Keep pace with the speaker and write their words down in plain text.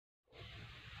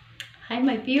Hi,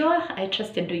 my viewer. I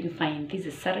trust you're doing fine. This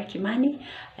is Sarah Kimani.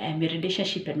 I am a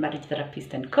relationship and marriage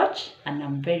therapist and coach, and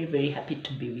I'm very, very happy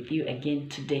to be with you again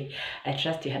today. I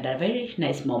trust you had a very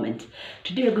nice moment.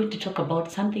 Today, we're going to talk about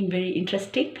something very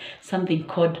interesting, something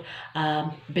called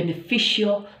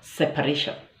beneficial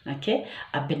separation. Okay,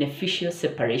 a beneficial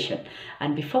separation.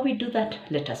 And before we do that,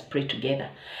 let us pray together.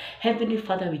 Heavenly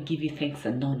Father, we give you thanks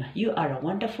and honor. You are a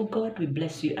wonderful God. We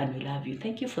bless you and we love you.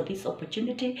 Thank you for this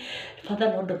opportunity, Father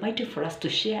Lord Almighty, for us to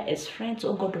share as friends,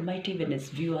 oh God Almighty, even as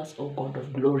viewers, oh God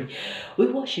of glory. We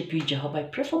worship you, Jehovah. I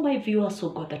pray for my viewers, oh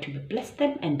God, that you will bless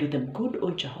them and do them good,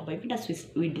 oh Jehovah. Even as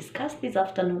we discuss this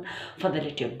afternoon, Father,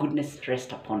 let your goodness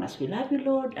rest upon us. We love you,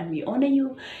 Lord, and we honor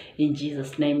you. In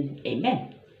Jesus' name,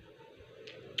 amen.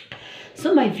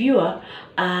 So my viewer,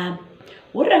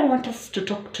 what I want us to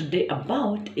talk today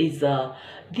about is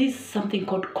this something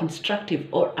called constructive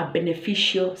or a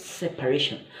beneficial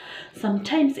separation.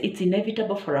 Sometimes it's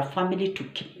inevitable for a family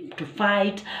to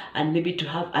fight and maybe to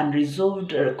have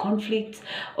unresolved conflicts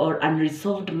or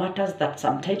unresolved matters that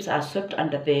sometimes are swept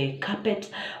under the carpet.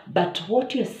 But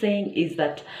what you're saying is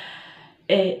that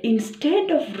instead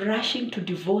of rushing to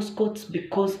divorce courts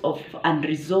because of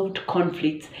unresolved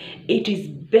conflicts, it is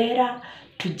better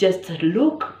to just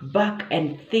look back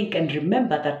and think and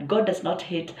remember that God does not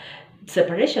hate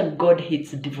separation, God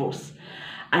hates divorce.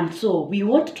 And so we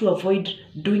want to avoid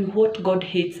doing what God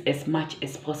hates as much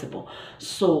as possible.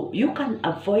 So you can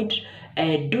avoid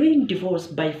doing divorce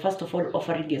by first of all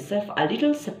offering yourself a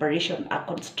little separation, a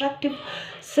constructive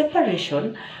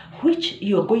separation, which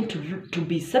you are going to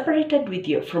be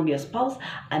separated from your spouse,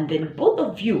 and then both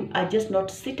of you are just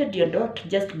not seated, you're not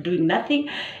just doing nothing,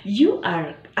 you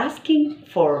are asking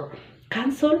for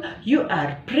counsel, you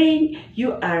are praying,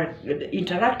 you are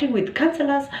interacting with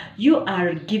counselors, you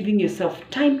are giving yourself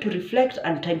time to reflect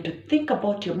and time to think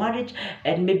about your marriage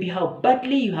and maybe how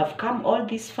badly you have come all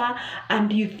this far,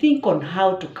 and you think on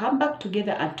how to come back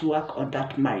together and to work on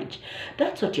that marriage.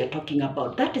 That's what you're talking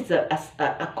about. That is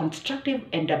a constructive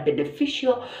and a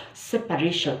beneficial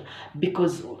separation,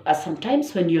 because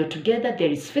sometimes when you're together there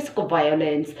is physical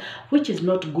violence, which is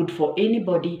not good for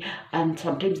anybody, and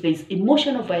sometimes there is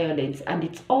emotional violence, and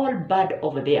it's all bad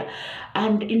over there.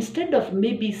 And instead of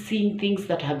maybe seeing things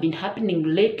that have been happening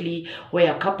lately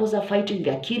where couples are fighting,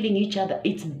 they're killing each other,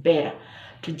 it's better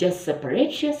to just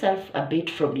separate yourself a bit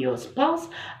from your spouse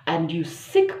and you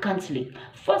seek counseling.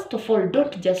 First of all,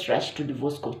 don't just rush to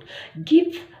divorce court.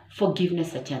 Give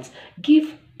forgiveness a chance.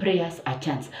 Give prayers a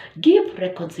chance. Give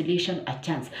reconciliation a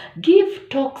chance. Give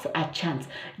talks a chance.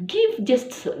 Give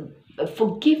just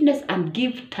forgiveness and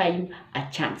give time a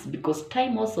chance, because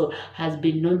time also has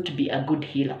been known to be a good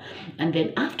healer. And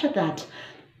then after that,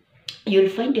 you'll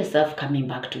find yourself coming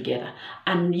back together,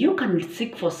 and you can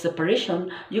seek for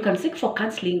separation, you can seek for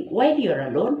counseling while you're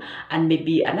alone, and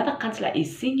maybe another counselor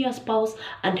is seeing your spouse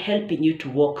and helping you to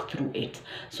walk through it.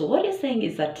 So what you're saying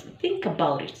is that think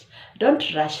about it.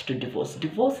 Don't rush to divorce.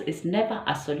 Divorce is never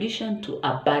a solution to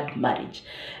a bad marriage.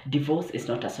 Divorce is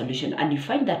not a solution. And you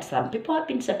find that some people have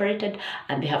been separated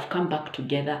and they have come back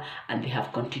together and they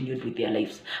have continued with their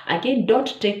lives. Again,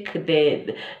 don't take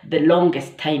the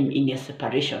longest time in your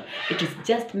separation. It is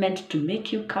just meant to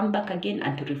make you come back again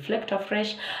and to reflect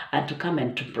afresh and to come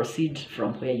and to proceed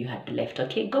from where you had left.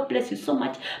 Okay, God bless you so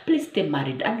much. Please stay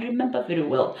married, and remember very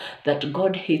well that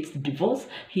God hates divorce.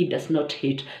 He does not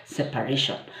hate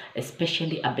separation,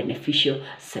 especially a beneficial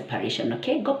separation.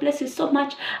 Okay, God bless you so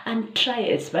much, and try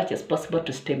as much as possible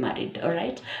to stay married. All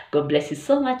right, God bless you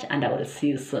so much, and I will see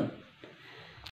you soon.